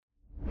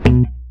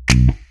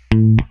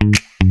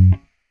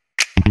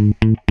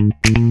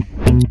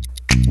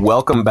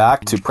Welcome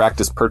back to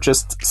Practice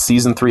Purchased,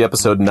 Season 3,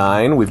 Episode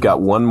 9. We've got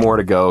one more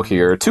to go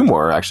here. Two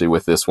more, actually,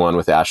 with this one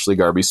with Ashley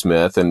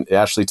Garby-Smith. And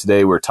Ashley,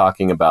 today we're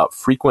talking about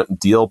frequent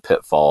deal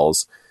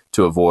pitfalls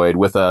to avoid,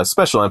 with a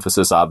special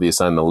emphasis,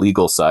 obviously, on the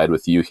legal side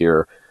with you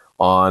here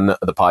on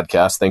the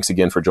podcast. Thanks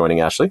again for joining,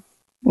 Ashley.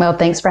 Well,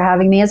 thanks for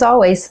having me, as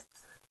always.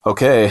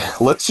 Okay,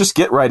 let's just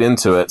get right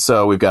into it.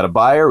 So we've got a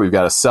buyer, we've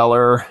got a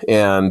seller,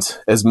 and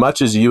as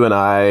much as you and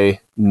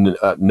I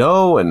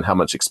know and how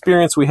much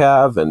experience we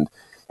have, and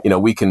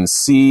we can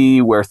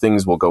see where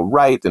things will go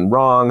right and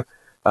wrong.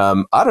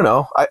 I don't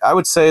know. I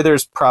would say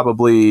there's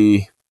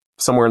probably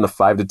somewhere in the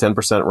 5 to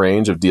 10%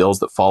 range of deals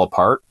that fall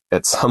apart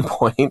at some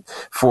point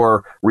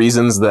for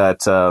reasons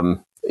that,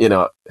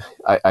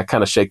 I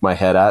kind of shake my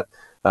head at.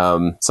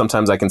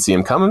 Sometimes I can see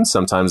them coming.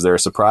 Sometimes they're a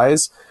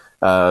surprise.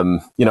 So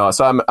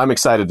I'm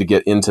excited to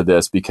get into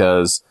this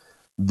because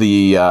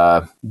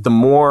the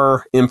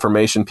more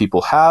information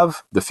people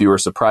have, the fewer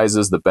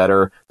surprises, the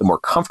better, the more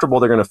comfortable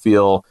they're going to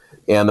feel,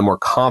 and the more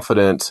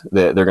confident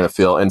that they're going to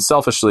feel. And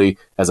selfishly,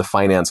 as a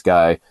finance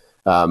guy,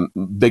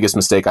 biggest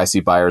mistake I see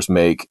buyers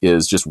make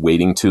is just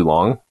waiting too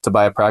long to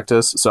buy a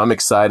practice. So I'm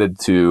excited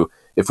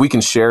if we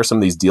can share some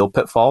of these deal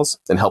pitfalls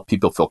and help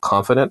people feel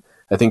confident,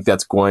 I think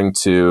that's going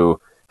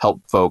to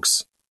help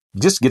folks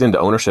just get into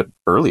ownership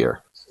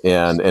earlier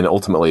and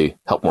ultimately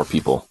help more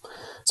people.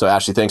 So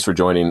Ashley, thanks for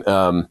joining.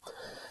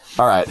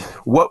 All right.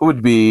 What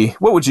would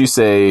you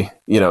say,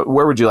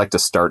 where would you like to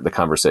start the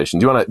conversation?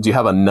 Do you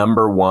have a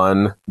number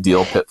one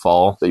deal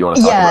pitfall that you want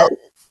to talk about?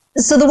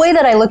 So the way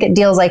that I look at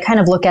deals, I kind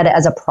of look at it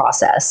as a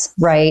process,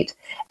 right?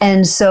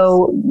 And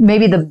so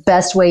maybe the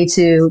best way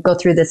to go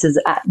through this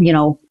is,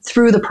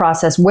 through the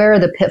process, where are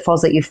the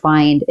pitfalls that you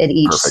find at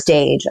each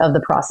stage of the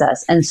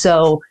process? And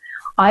so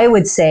I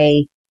would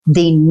say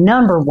the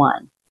number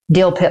one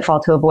deal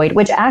pitfall to avoid,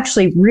 which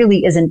actually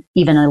really isn't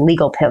even a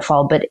legal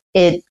pitfall, but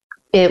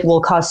it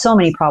will cause so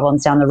many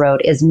problems down the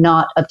road, is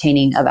not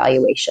obtaining a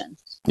valuation.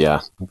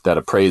 Yeah, that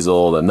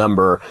appraisal, the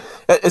number.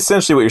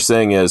 Essentially what you're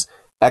saying is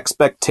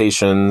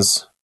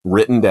expectations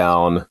written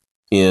down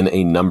in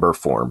a number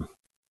form.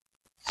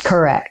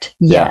 Correct.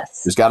 Yeah.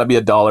 Yes. There's got to be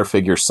a dollar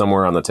figure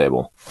somewhere on the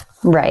table.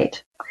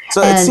 Right.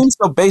 So it seems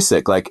so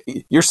basic. Like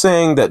you're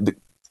saying that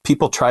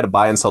people try to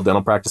buy and sell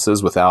dental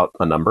practices without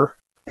a number.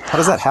 How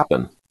does that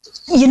happen?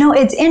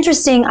 It's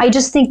interesting. I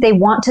just think they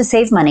want to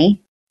save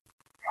money.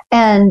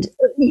 And,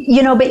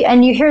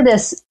 and you hear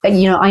this,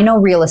 I know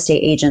real estate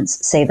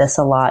agents say this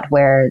a lot,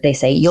 where they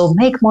say you'll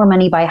make more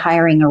money by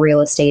hiring a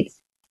real estate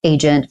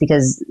agent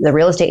because the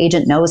real estate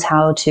agent knows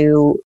how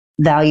to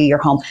value your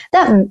home.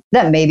 That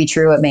may be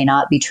true. It may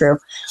not be true.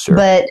 Sure.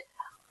 But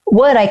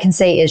what I can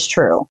say is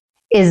true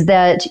is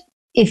that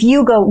if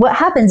you go, what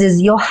happens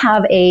is you'll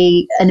have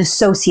an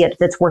associate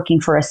that's working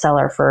for a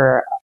seller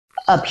for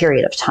a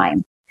period of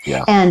time.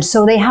 Yeah. And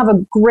so they have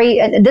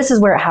and this is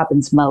where it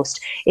happens most,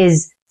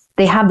 is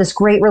they have this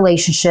great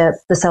relationship.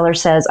 The seller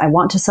says, I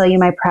want to sell you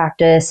my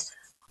practice.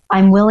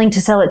 I'm willing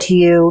to sell it to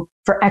you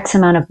for X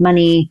amount of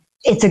money.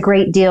 It's a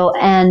great deal.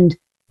 And,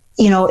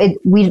 you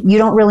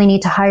don't really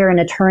need to hire an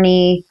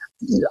attorney.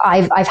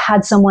 I've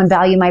had someone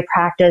value my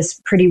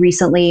practice pretty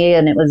recently,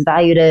 and it was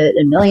valued at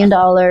 $1 million.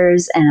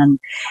 And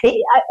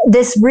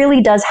this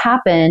really does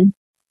happen.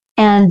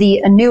 And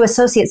a new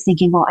associate's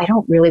thinking, well, I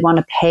don't really want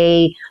to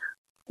pay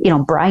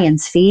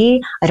Brian's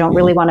fee. I don't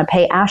really want to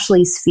pay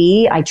Ashley's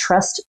fee. I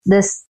trust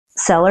this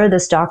seller,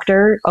 this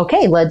doctor.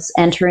 Okay, let's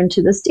enter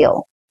into this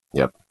deal.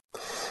 Yep.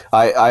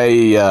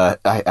 I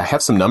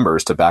have some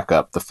numbers to back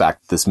up the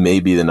fact that this may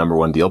be the number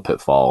one deal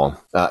pitfall.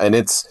 And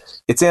it's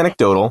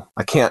anecdotal.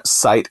 I can't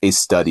cite a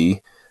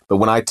study, but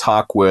when I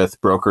talk with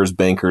brokers,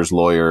 bankers,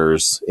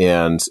 lawyers,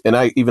 and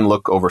I even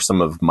look over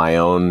some of my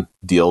own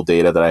deal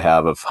data that I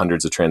have of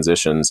hundreds of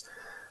transitions,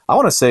 I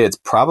want to say it's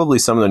probably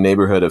some in the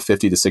neighborhood of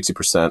 50 to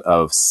 60%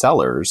 of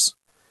sellers,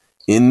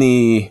 in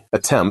the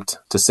attempt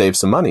to save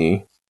some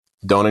money,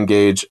 don't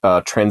engage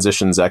a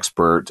transitions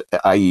expert,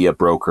 i.e. a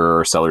broker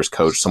or seller's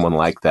coach, someone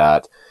like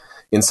that,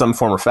 in some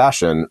form or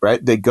fashion,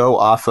 right? They go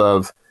off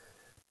of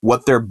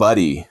what their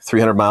buddy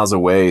 300 miles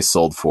away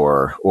sold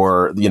for,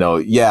 or,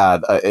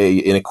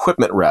 an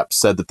equipment rep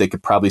said that they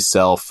could probably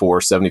sell for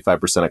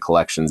 75% of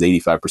collections,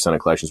 85%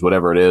 of collections,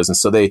 whatever it is. And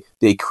so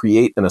they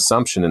create an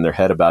assumption in their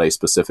head about a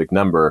specific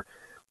number,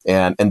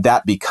 and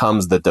that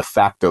becomes the de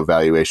facto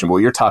valuation. What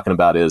you're talking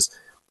about is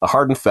a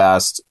hard and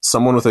fast,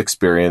 someone with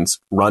experience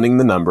running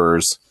the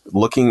numbers,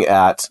 looking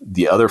at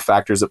the other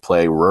factors at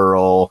play,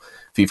 rural,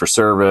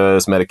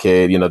 fee-for-service,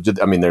 Medicaid,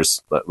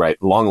 there's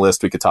long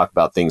list. We could talk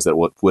about things that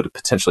would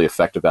potentially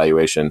affect a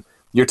valuation.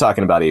 You're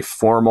talking about a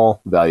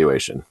formal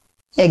valuation.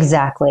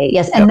 Exactly.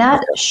 Yes. And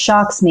that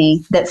shocks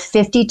me that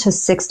 50 to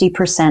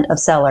 60% of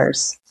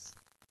sellers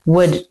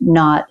would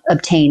not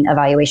obtain a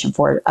valuation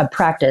for a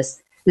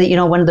practice that,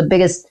 one of the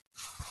biggest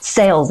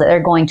sales that they're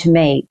going to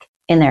make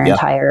in their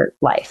entire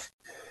life.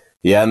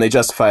 Yeah, and they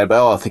justify it by,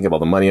 I'll think of all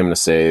the money I'm going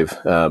to save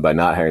by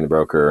not hiring the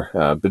broker.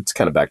 But it's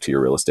kind of back to your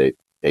real estate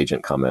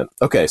agent comment.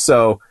 Okay,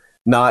 so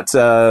not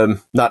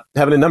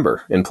having a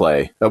number in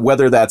play,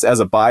 whether that's as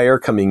a buyer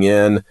coming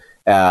in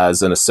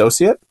as an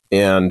associate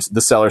and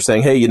the seller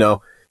saying, hey,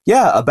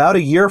 yeah, about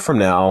a year from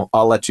now,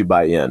 I'll let you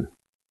buy in.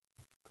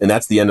 And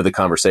that's the end of the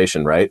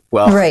conversation, right?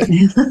 Well, Right.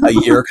 a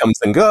year comes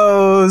and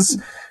goes.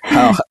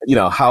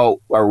 How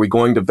are we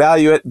going to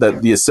value it?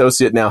 The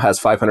associate now has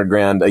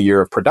 $500,000 a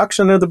year of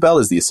production under the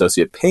belt. Is the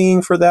associate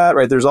paying for that?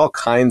 Right? There's all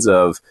kinds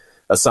of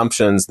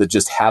assumptions that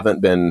just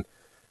haven't been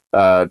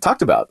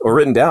talked about or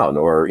written down,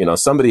 or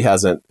somebody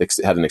hasn't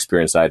had an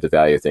experienced eye to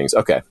value things.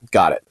 Okay,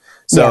 got it.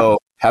 So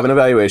have an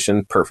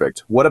evaluation,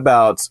 perfect. What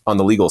about on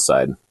the legal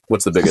side?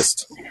 What's the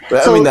biggest?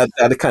 I mean,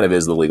 that kind of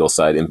is the legal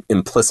side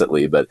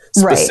implicitly, but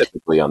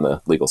specifically on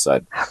the legal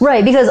side.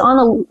 Right, because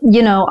on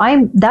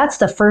the, that's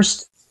the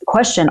first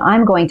question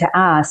I'm going to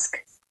ask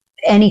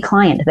any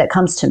client that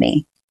comes to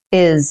me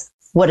is,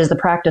 what is the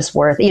practice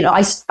worth?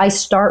 I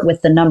start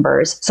with the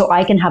numbers so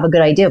I can have a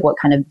good idea of what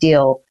kind of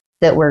deal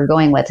that we're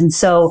going with. And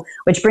so,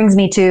 which brings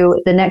me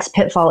to the next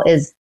pitfall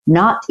is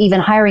not even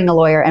hiring a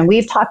lawyer. And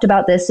we've talked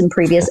about this in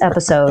previous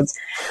episodes,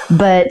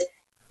 but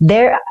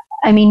there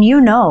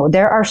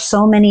are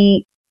so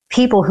many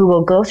people who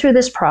will go through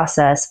this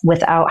process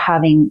without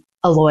having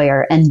a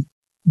lawyer, and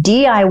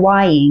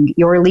DIYing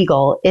your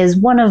legal is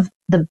one of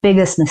the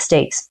biggest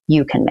mistakes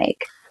you can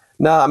make.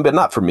 No, but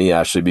not for me,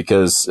 actually,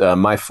 because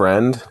my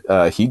friend,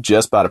 he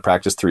just bought a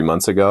practice 3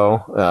 months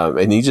ago,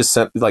 and he just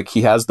sent,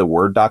 he has the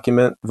Word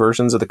document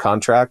versions of the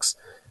contracts.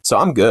 So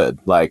I'm good.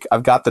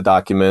 I've got the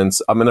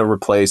documents. I'm going to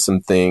replace some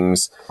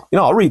things.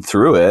 I'll read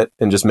through it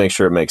and just make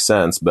sure it makes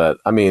sense. But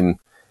I mean,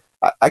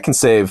 I can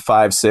save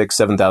 $5,000,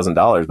 $6,000,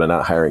 $7,000 by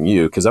not hiring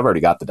you because I've already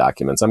got the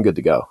documents. I'm good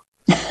to go.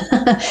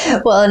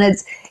 Well, and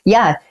it's,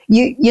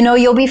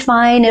 you'll be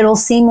fine. It'll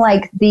seem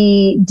like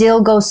the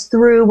deal goes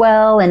through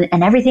well and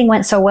everything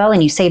went so well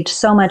and you saved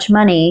so much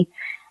money.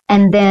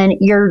 And then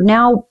you're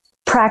now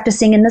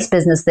practicing in this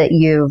business that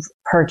you've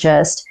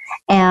purchased.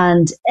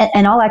 And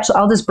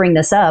I'll just bring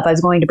this up. I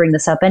was going to bring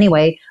this up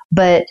anyway,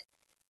 but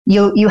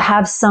you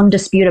have some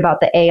dispute about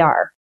the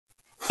AR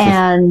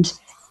and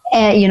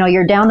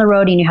you're down the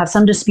road and you have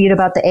some dispute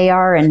about the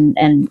AR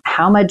and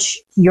how much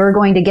you're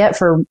going to get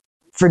for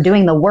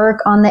doing the work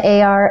on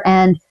the AR,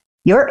 and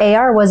your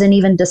AR wasn't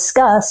even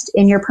discussed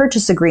in your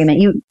purchase agreement.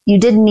 You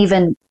didn't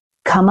even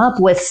come up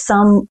with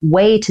some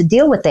way to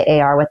deal with the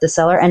AR with the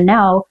seller, and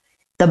now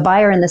the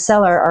buyer and the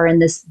seller are in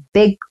this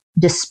big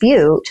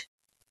dispute,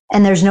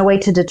 and there's no way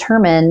to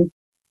determine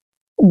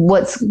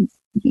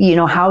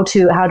how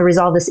to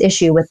resolve this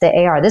issue with the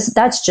AR.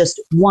 That's just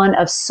one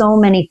of so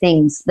many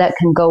things that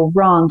can go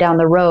wrong down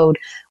the road,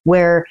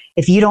 where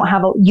if you don't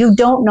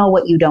know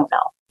what you don't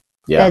know.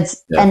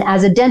 And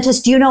as a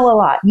dentist, you know a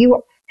lot.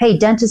 Hey,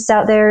 dentists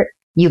out there,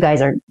 you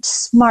guys are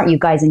smart, you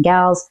guys and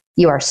gals,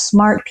 you are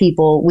smart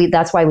people.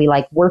 That's why we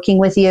like working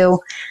with you.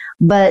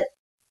 But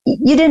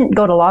you didn't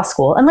go to law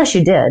school, unless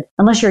you did,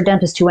 unless you're a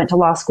dentist who went to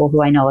law school,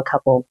 who I know a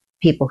couple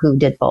people who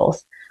did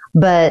both.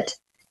 But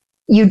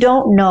you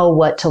don't know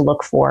what to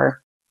look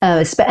for.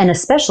 And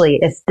especially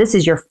if this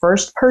is your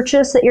first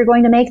purchase that you're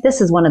going to make,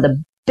 this is one of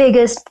the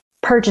biggest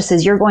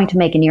purchases you're going to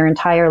make in your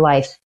entire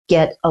life.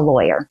 Get a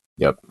lawyer.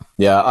 Yep.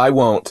 Yeah, I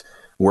won't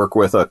work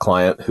with a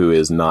client who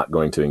is not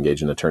going to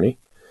engage an attorney.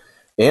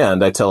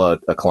 And I tell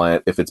a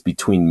client, if it's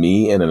between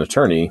me and an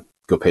attorney,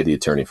 go pay the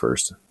attorney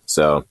first.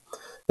 So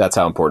that's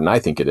how important I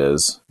think it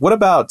is. What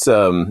about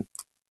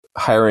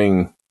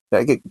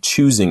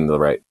choosing the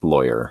right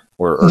lawyer,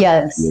 or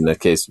yes, in that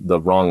case, the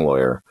wrong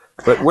lawyer?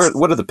 But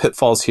what are the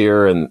pitfalls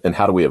here, and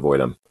how do we avoid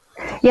them?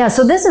 Yeah,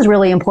 so this is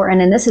really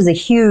important, and this is a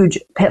huge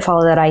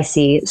pitfall that I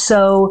see.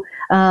 So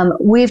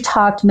we've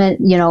talked,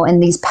 in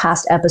these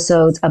past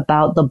episodes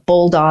about the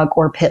bulldog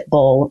or pit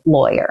bull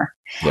lawyer.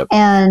 Yep.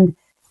 And,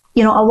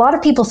 a lot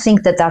of people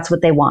think that that's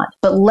what they want.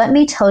 But let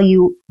me tell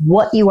you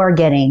what you are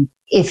getting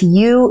if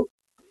you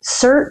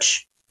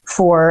search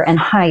for and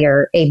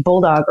hire a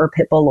bulldog or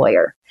pit bull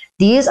lawyer.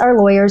 These are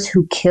lawyers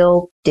who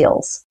kill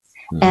deals.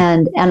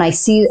 Mm-hmm. And I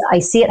see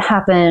it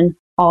happen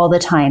all the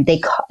time.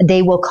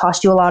 They will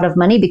cost you a lot of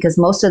money because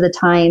most of the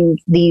time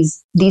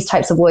these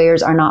types of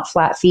lawyers are not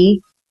flat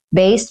fee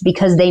based,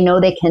 because they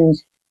know they can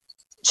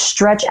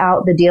stretch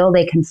out the deal,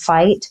 they can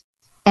fight,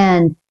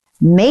 and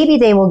maybe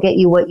they will get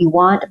you what you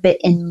want. But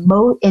in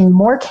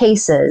more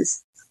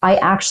cases, I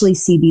actually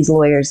see these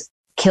lawyers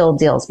kill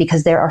deals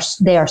because they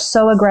are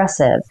so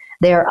aggressive.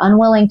 They are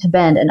unwilling to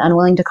bend and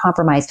unwilling to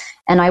compromise.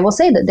 And I will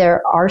say that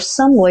there are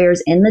some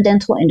lawyers in the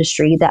dental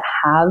industry that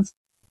have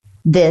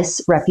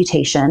this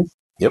reputation.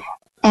 Yep.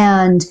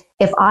 And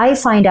if I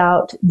find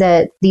out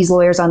that these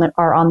lawyers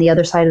are on the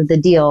other side of the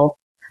deal,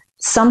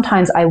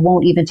 sometimes I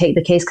won't even take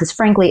the case because,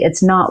 frankly,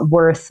 it's not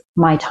worth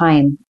my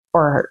time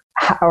or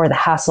the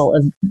hassle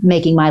of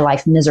making my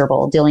life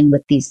miserable dealing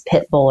with these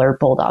pit bull or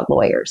bulldog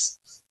lawyers.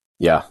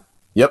 Yeah.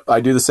 Yep.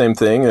 I do the same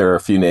thing. There are a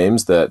few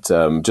names that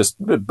just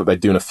by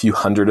doing a few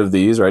hundred of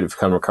these, right, I've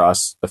come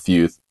across a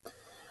few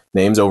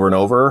names over and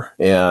over.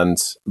 And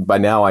by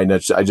now I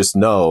just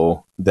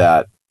know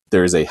that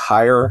there is a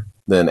higher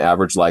than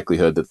average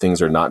likelihood that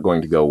things are not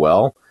going to go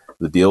well.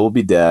 The deal will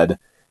be dead.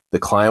 the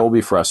client will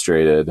be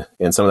frustrated,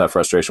 and some of that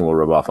frustration will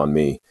rub off on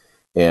me.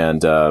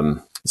 And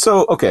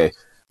okay,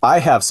 I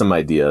have some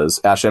ideas.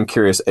 Ashley, I'm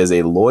curious, as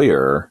a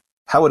lawyer,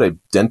 how would a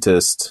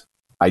dentist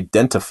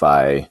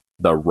identify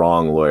the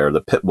wrong lawyer,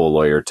 the pit bull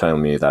lawyer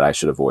telling me that I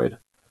should avoid?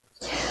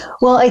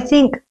 Well, I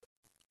think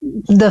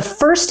the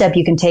first step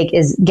you can take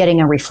is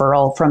getting a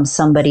referral from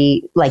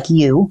somebody like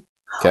you,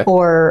 okay,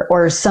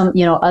 or some,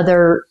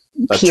 other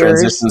peers. A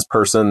transitions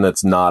person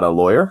that's not a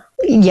lawyer?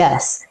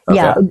 Yes. Okay.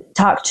 Yeah.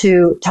 Talk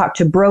to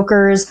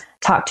brokers,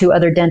 talk to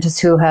other dentists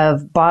who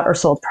have bought or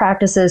sold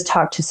practices,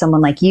 talk to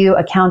someone like you,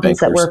 accountants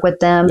that work with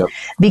them. Yep.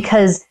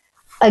 Because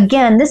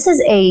again, this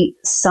is a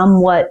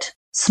somewhat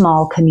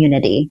small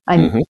community.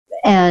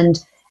 And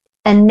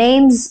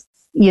names,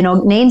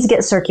 names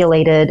get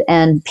circulated,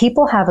 and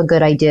people have a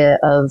good idea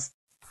of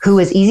who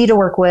is easy to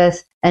work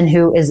with and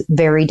who is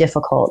very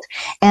difficult.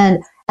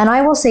 And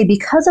I will say,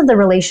 because of the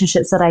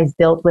relationships that I've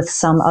built with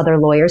some other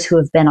lawyers who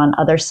have been on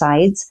other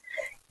sides,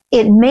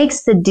 it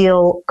makes the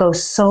deal go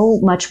so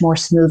much more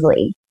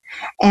smoothly.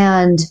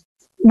 And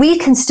we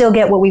can still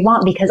get what we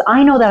want, because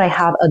I know that I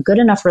have a good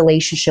enough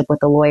relationship with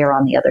the lawyer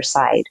on the other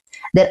side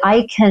that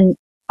I can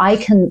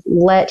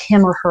let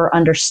him or her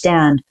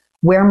understand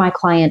where my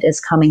client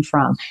is coming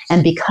from.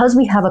 And because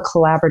we have a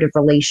collaborative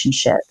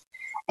relationship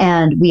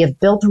and we have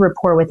built a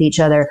rapport with each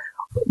other,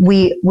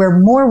 we're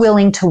more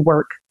willing to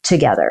work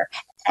together.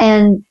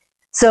 And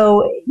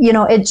so,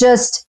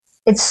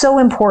 it's so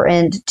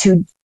important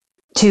to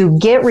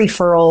get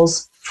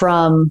referrals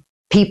from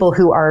people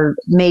who are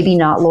maybe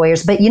not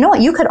lawyers. But you know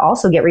what? You could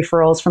also get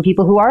referrals from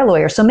people who are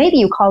lawyers. So maybe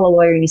you call a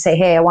lawyer and you say,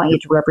 hey, I want you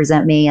to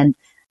represent me. And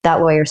that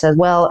lawyer says,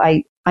 well,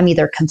 I'm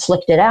either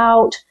conflicted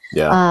out,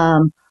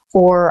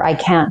 or I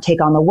can't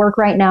take on the work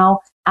right now.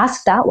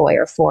 Ask that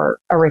lawyer for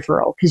a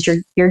referral, because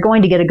you're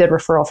going to get a good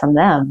referral from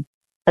them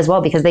as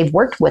well, because they've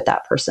worked with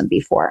that person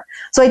before.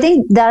 So I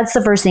think that's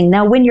the first thing.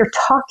 Now, when you're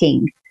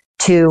talking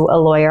to a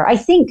lawyer, I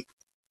think,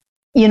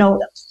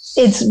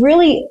 it's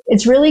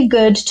really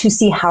good to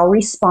see how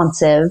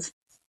responsive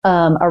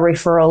a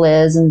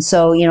referral is. And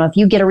so, if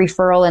you get a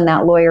referral and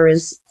that lawyer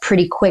is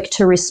pretty quick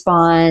to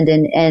respond,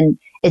 and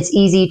it's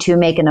easy to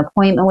make an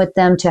appointment with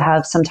them to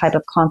have some type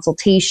of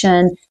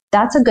consultation,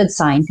 that's a good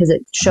sign, because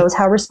it shows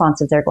how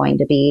responsive they're going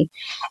to be.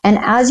 And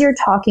as you're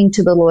talking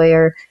to the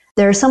lawyer,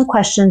 there are some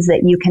questions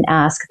that you can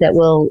ask that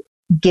will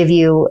give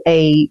you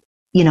a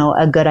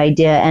good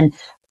idea.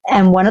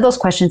 And one of those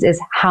questions is,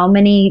 how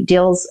many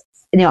deals,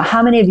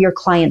 how many of your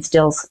clients'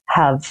 deals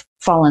have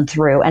fallen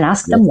through, and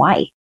ask them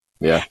why.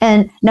 Yeah.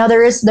 And now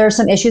there are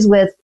some issues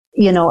with,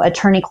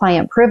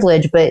 attorney-client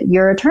privilege, but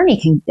your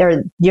attorney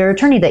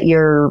that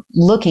you're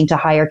looking to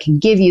hire can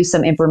give you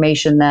some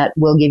information that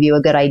will give you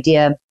a good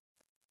idea.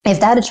 If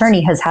that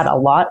attorney has had a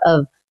lot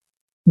of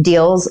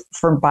deals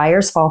for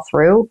buyers fall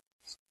through,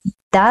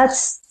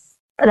 that's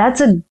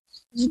a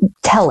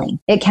telling.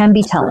 It can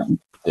be telling.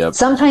 Yep.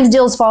 Sometimes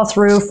deals fall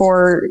through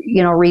for,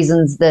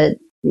 reasons that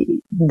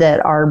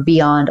are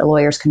beyond a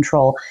lawyer's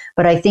control.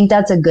 But I think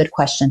that's a good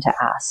question to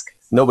ask.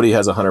 Nobody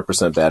has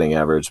 100% batting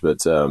average,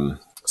 but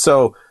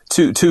so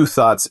two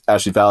thoughts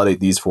actually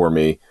validate these for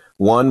me.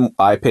 One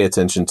I pay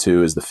attention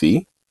to is the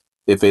fee.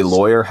 If a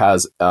lawyer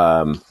has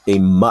a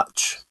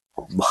much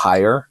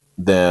higher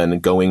than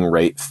going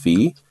rate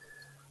fee,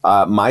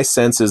 my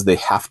sense is they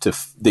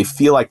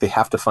feel like they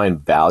have to find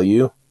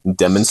value,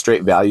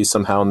 demonstrate value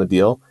somehow in the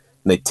deal,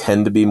 and they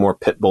tend to be more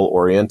pit bull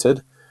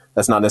oriented.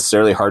 That's not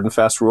necessarily a hard and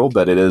fast rule,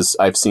 but it is.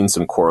 I've seen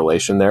some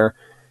correlation there.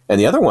 And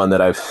the other one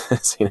that I've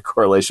seen a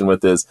correlation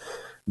with is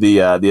the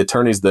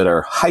attorneys that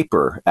are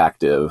hyper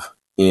active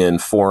in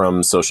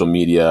forums, social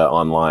media,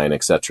 online,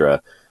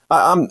 etc.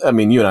 I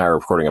mean, you and I are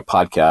recording a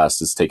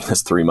podcast. It's taken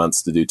us 3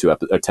 months to do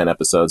 10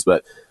 episodes,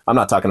 but I'm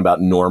not talking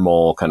about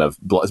normal kind of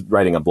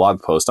writing a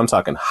blog post. I'm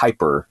talking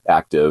hyper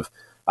active.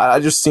 I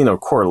just seen a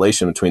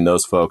correlation between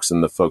those folks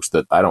and the folks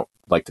that I don't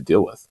like to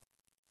deal with.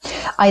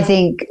 I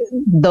think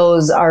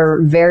those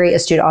are very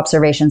astute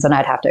observations, and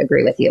I'd have to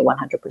agree with you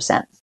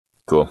 100%.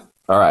 Cool.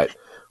 All right.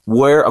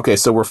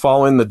 So we're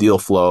following the deal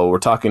flow.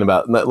 Let's talk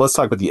about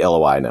the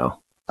LOI now.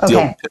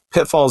 Okay.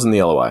 Pitfalls in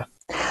the LOI.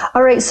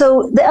 All right.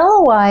 So the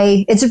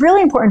LOI, it's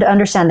really important to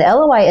understand the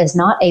LOI is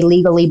not a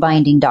legally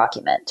binding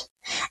document.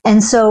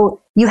 And so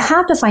you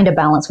have to find a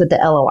balance with the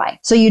LOI.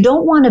 So you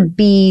don't want to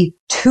be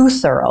too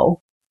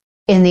thorough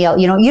in the,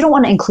 you don't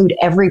want to include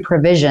every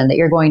provision that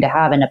you're going to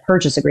have in a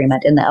purchase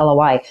agreement in the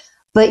LOI,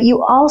 but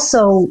you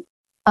also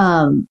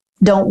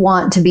don't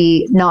want to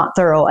be not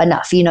thorough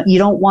enough. You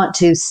don't want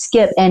to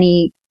skip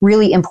any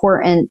really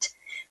important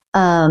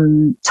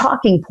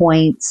talking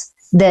points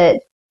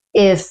that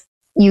if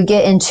you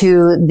get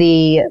into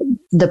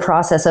the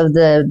process of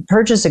the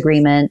purchase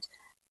agreement,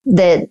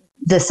 that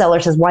the seller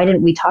says, why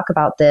didn't we talk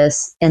about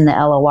this in the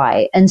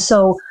LOI? And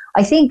so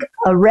I think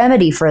a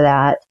remedy for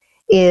that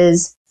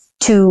is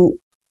to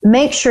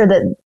make sure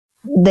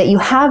that you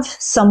have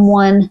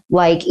someone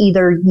like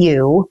either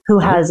you, who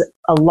has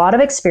a lot of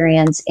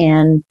experience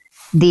in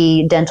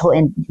the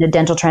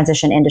dental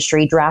transition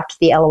industry, draft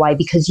the LOI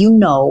because you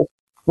know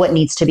what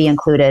needs to be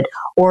included,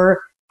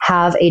 or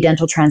have a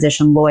dental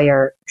transition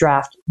lawyer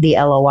draft the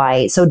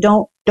LOI. So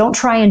don't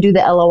try and do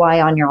the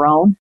LOI on your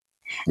own.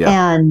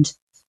 Yeah. And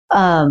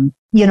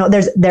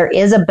there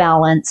is a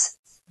balance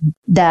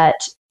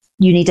that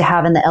you need to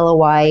have in the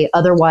LOI.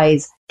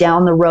 Otherwise,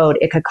 down the road,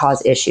 it could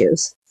cause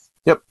issues.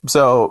 Yep.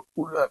 So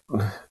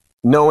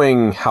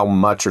knowing how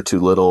much or too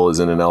little is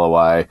in an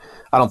LOI,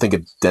 I don't think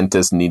a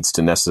dentist needs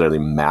to necessarily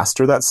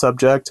master that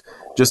subject.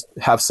 Just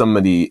have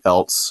somebody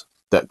else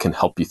that can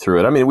help you through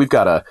it. I mean, we've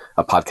got a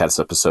podcast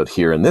episode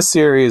here in this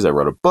series. I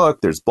wrote a book.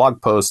 There's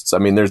blog posts. I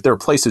mean, there are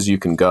places you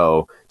can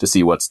go to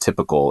see what's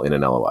typical in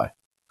an LOI.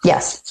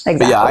 Yes, exactly.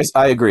 But yeah,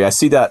 I agree. I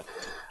see that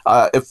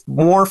if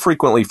more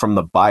frequently from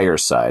the buyer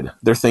side.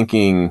 They're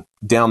thinking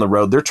down the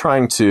road. They're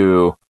trying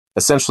to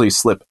essentially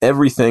slip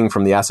everything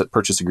from the asset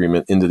purchase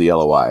agreement into the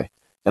LOI.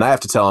 And I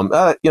have to tell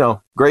them,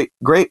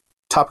 great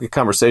topic of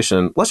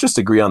conversation. Let's just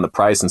agree on the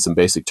price and some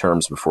basic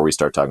terms before we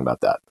start talking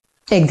about that.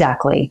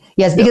 Exactly.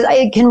 Yes, because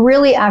it can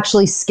really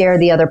actually scare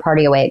the other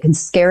party away. It can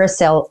scare a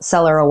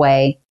seller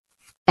away.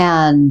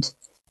 And,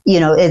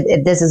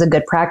 if this is a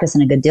good practice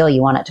and a good deal,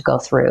 you want it to go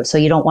through. So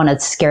you don't want to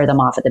scare them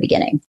off at the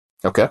beginning.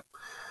 Okay.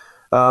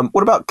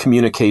 What about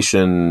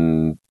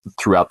communication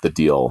throughout the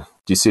deal?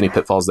 Do you see any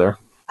pitfalls there?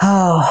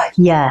 Oh,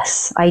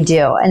 yes, I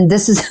do. And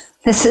this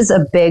is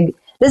a big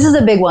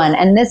one,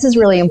 and this is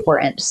really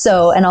important.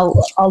 So, and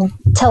I'll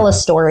tell a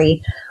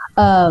story.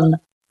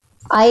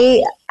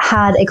 I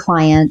had a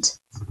client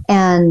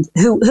and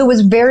who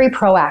was very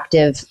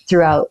proactive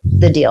throughout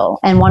the deal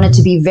and wanted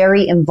to be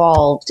very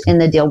involved in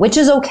the deal, which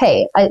is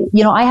okay.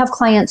 I have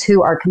clients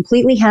who are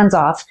completely hands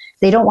off.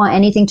 They don't want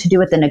anything to do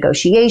with the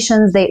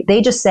negotiations.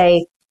 They just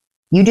say,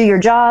 you do your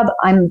job.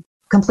 I'm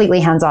completely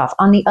hands off.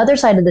 On the other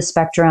side of the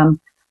spectrum,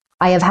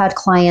 I have had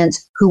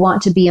clients who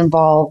want to be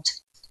involved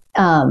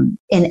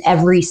in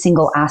every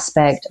single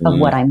aspect of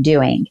what I'm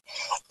doing.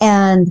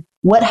 And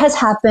what has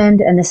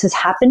happened, and this has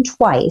happened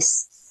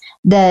twice,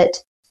 that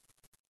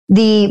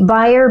the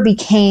buyer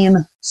became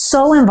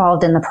so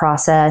involved in the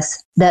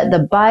process that the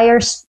buyer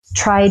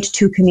tried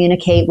to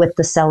communicate with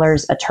the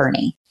seller's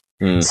attorney.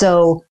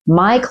 So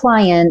my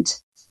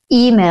client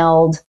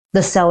emailed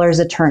the seller's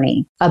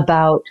attorney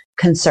about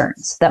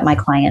concerns that my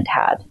client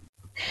had.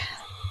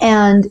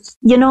 And,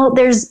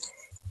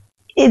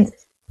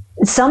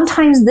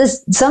 sometimes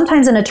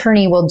an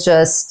attorney will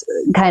just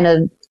kind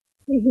of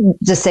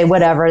just say,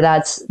 whatever,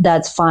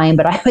 that's fine.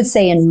 But I would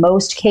say in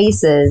most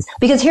cases,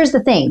 because here's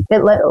the thing,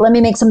 let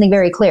me make something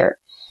very clear.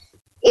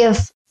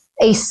 If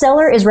a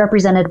seller is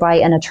represented by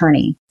an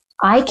attorney,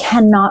 I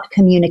cannot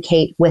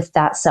communicate with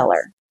that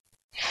seller.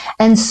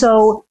 And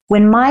so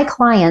when my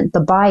client, the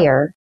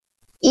buyer,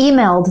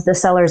 emailed the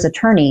seller's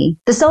attorney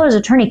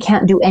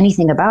can't do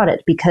anything about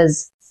it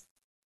because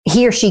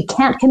he or she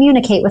can't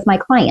communicate with my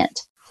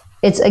client.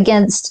 It's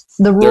against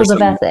the rules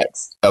of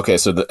ethics. Okay,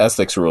 so the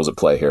ethics rules at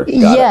play here.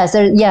 Yes,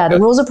 the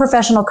rules of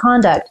professional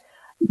conduct.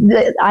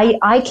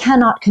 I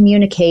cannot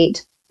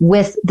communicate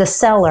with the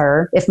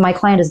seller if my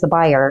client is the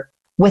buyer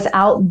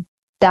without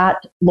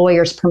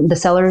the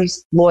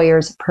seller's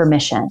lawyer's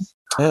permission.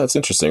 Yeah, that's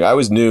interesting. I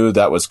always knew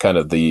that was kind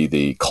of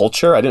the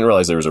culture. I didn't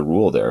realize there was a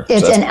rule there.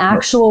 It's an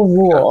actual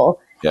rule,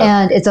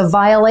 and it's a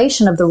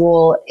violation of the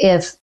rule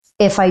if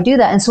I do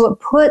that. And so it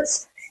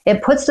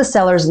put the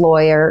seller's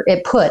lawyer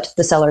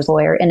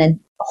in a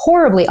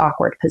horribly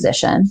awkward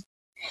position.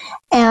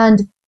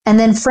 And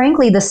then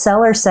frankly, the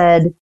seller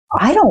said,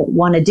 I don't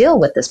want to deal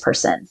with this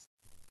person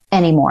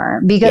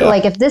anymore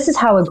because if this is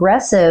how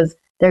aggressive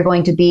they're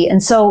going to be.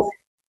 And so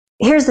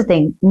here's the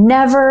thing,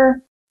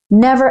 never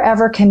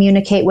ever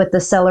communicate with the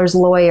seller's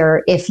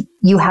lawyer if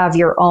you have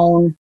your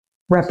own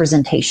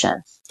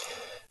representation.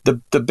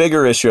 The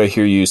bigger issue I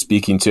hear you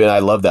speaking to, and I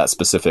love that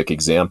specific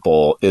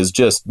example, is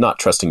just not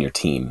trusting your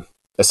team.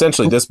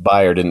 Essentially, this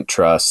buyer didn't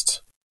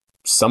trust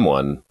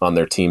someone on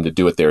their team to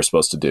do what they were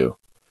supposed to do.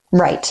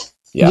 Right.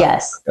 Yeah.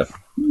 Yes. Okay.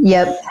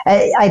 Yep.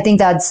 I think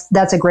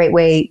that's a great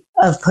way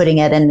of putting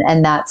it.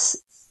 And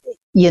that's,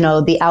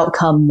 the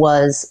outcome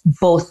was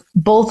both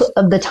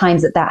of the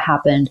times that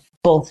happened,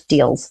 both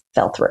deals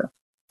fell through.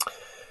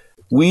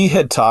 We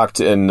had talked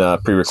in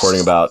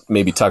pre-recording about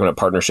maybe talking about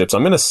partnerships.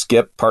 I'm going to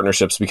skip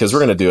partnerships because we're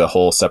going to do a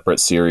whole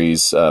separate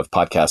series of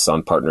podcasts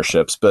on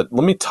partnerships. But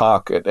let me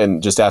talk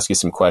and just ask you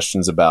some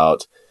questions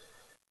about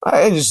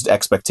just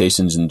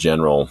expectations in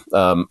general.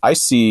 I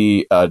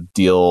see a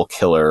deal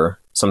killer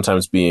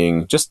sometimes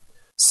being just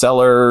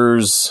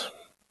sellers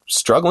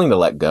struggling to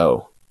let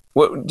go.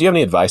 Do you have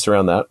any advice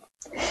around that?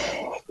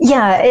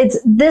 Yeah,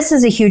 this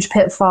is a huge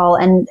pitfall,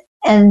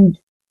 and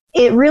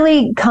it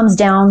really comes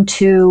down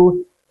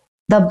to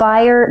the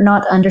buyer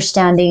not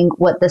understanding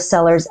what the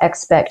seller's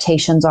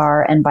expectations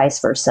are and vice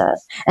versa.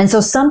 And so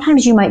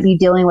sometimes you might be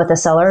dealing with a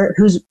seller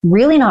who's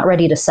really not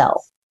ready to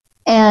sell.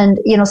 And,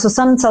 so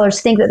some sellers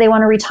think that they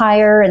want to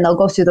retire and they'll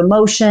go through the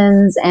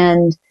motions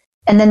and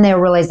then they'll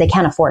realize they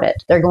can't afford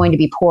it. They're going to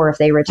be poor if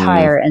they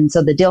retire. And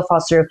so the deal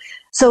falls through.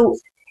 So,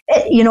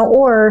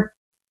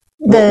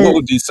 what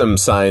would be some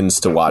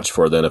signs to watch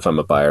for then if I'm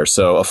a buyer?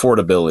 So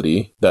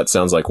affordability, that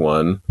sounds like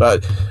one.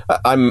 But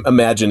I'm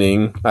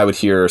imagining I would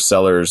hear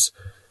sellers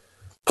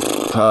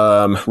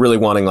really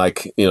wanting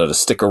to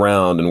stick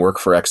around and work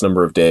for X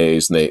number of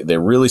days, and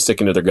they're really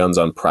sticking to their guns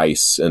on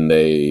price, and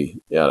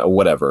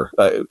whatever.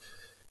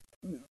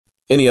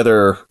 Any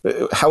other?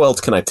 How else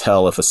can I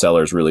tell if a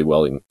seller is really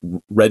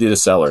ready to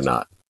sell or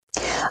not?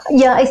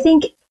 Yeah, I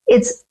think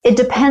it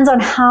depends on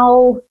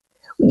how,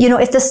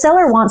 if the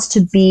seller wants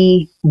to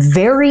be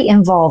very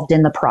involved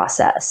in the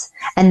process,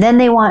 and then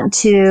they want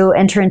to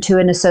enter into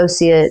an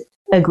associate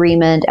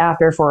agreement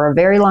after for a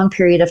very long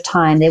period of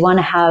time, they want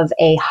to have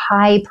a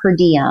high per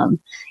diem,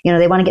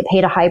 they want to get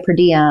paid a high per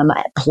diem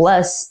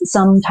plus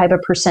some type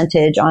of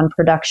percentage on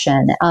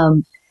production.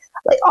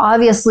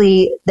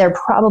 Obviously, they're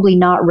probably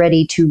not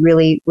ready to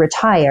really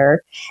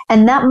retire,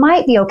 and that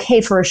might be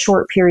okay for a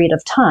short period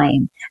of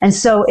time. And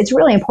so it's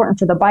really important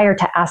for the buyer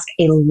to ask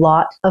a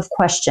lot of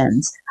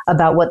questions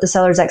about what the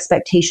seller's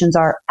expectations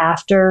are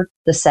after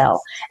the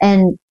sell.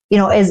 And,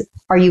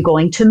 are you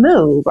going to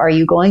move? Are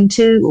you going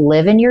to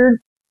live in your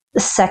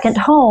second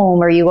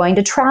home? Are you going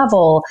to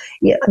travel?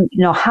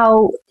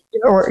 How,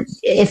 or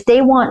if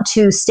they want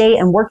to stay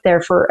and work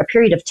there for a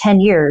period of 10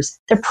 years,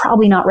 they're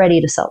probably not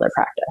ready to sell their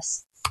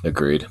practice.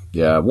 Agreed.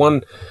 Yeah.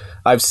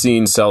 I've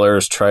seen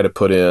sellers try to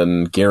put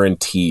in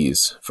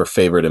guarantees for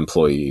favorite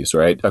employees,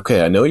 right?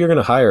 Okay, I know you're going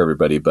to hire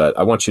everybody, but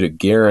I want you to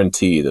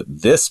guarantee that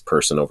this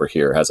person over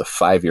here has a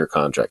 5-year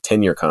contract,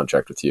 10-year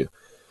contract with you.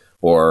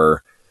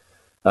 Or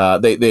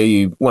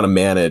they want to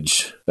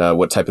manage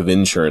what type of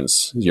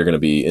insurance you're going to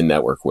be in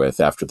network with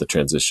after the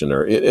transition.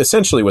 Or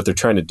essentially what they're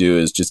trying to do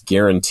is just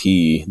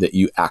guarantee that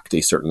you act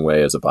a certain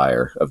way as a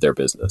buyer of their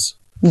business.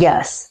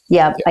 Yes.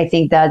 Yeah. I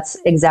think that's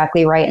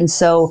exactly right. And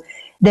so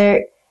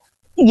there,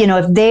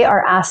 if they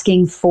are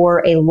asking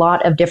for a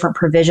lot of different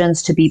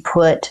provisions to be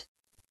put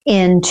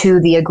into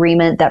the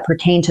agreement that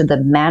pertain to the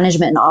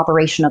management and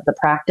operation of the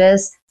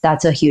practice,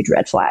 that's a huge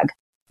red flag.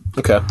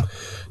 Okay.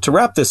 To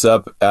wrap this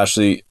up,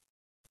 Ashley,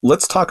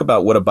 let's talk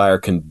about what a buyer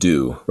can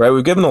do, right?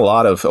 We've given a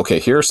lot of,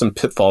 here are some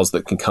pitfalls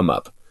that can come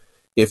up.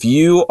 If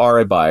you are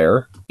a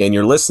buyer and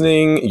you're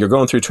listening, you're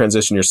going through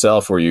transition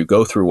yourself, or you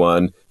go through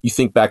one, you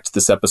think back to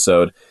this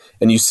episode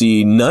and you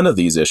see none of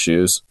these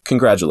issues,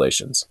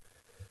 congratulations.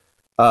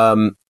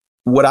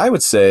 What I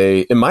would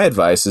say, in my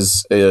advice,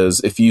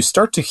 is if you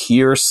start to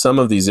hear some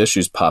of these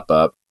issues pop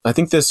up, I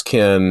think this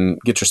can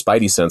get your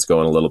spidey sense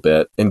going a little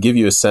bit and give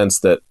you a sense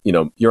that,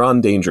 you're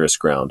on dangerous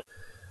ground.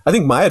 I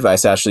think my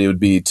advice, Ashley, would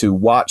be to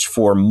watch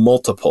for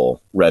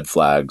multiple red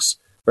flags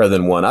rather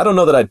than one. I don't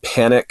know that I'd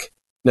panic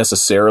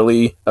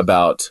necessarily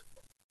about,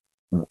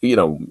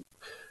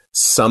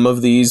 some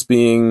of these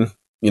being,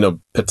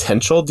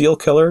 potential deal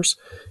killers,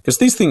 because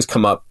these things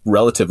come up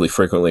relatively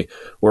frequently.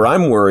 Where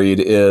I'm worried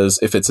is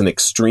if it's an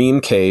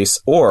extreme case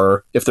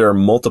or if there are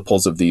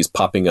multiples of these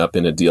popping up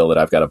in a deal that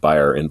I've got a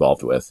buyer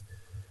involved with.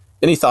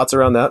 Any thoughts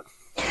around that?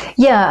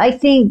 Yeah, I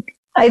think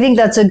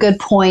that's a good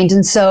point.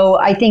 And so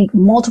I think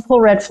multiple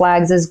red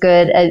flags is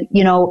good.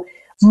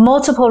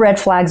 Multiple red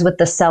flags with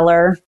the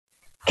seller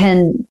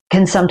can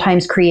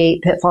sometimes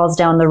create pitfalls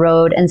down the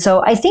road. And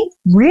so I think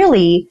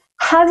really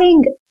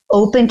having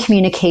open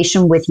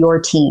communication with your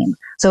team.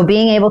 So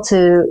being able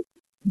to,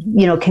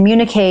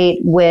 communicate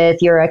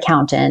with your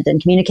accountant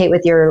and communicate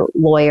with your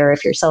lawyer,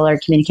 if you're a seller,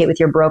 communicate with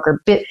your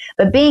broker, but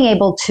being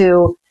able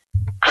to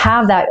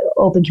have that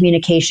open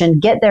communication,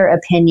 get their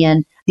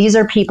opinion. These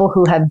are people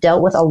who have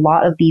dealt with a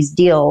lot of these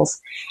deals.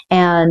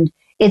 And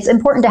it's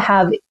important to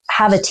have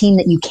a team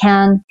that you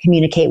can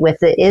communicate with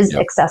that is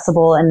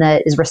accessible and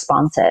that is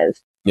responsive.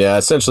 Yeah,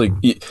 essentially,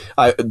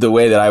 the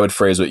way that I would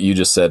phrase what you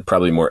just said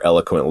probably more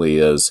eloquently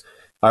is,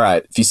 all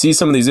right, if you see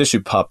some of these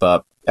issues pop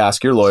up,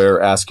 ask your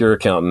lawyer, ask your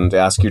accountant,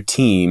 ask your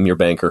team, your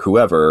banker,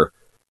 whoever,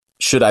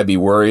 should I be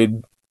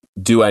worried?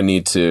 Do I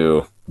need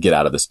to get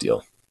out of this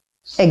deal?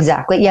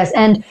 Exactly. Yes.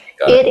 And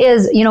it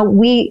is,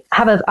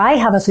 I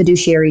have a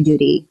fiduciary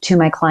duty to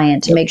my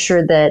client to make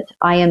sure that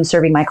I am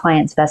serving my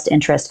client's best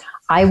interest.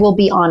 I will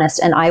be honest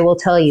and I will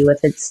tell you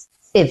if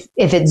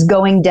it's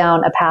going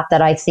down a path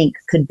that I think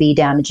could be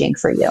damaging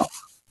for you.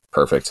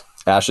 Perfect.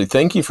 Ashley,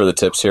 thank you for the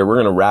tips here. We're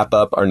going to wrap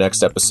up our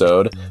next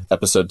episode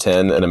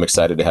 10, and I'm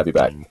excited to have you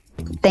back.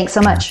 Thanks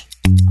so much.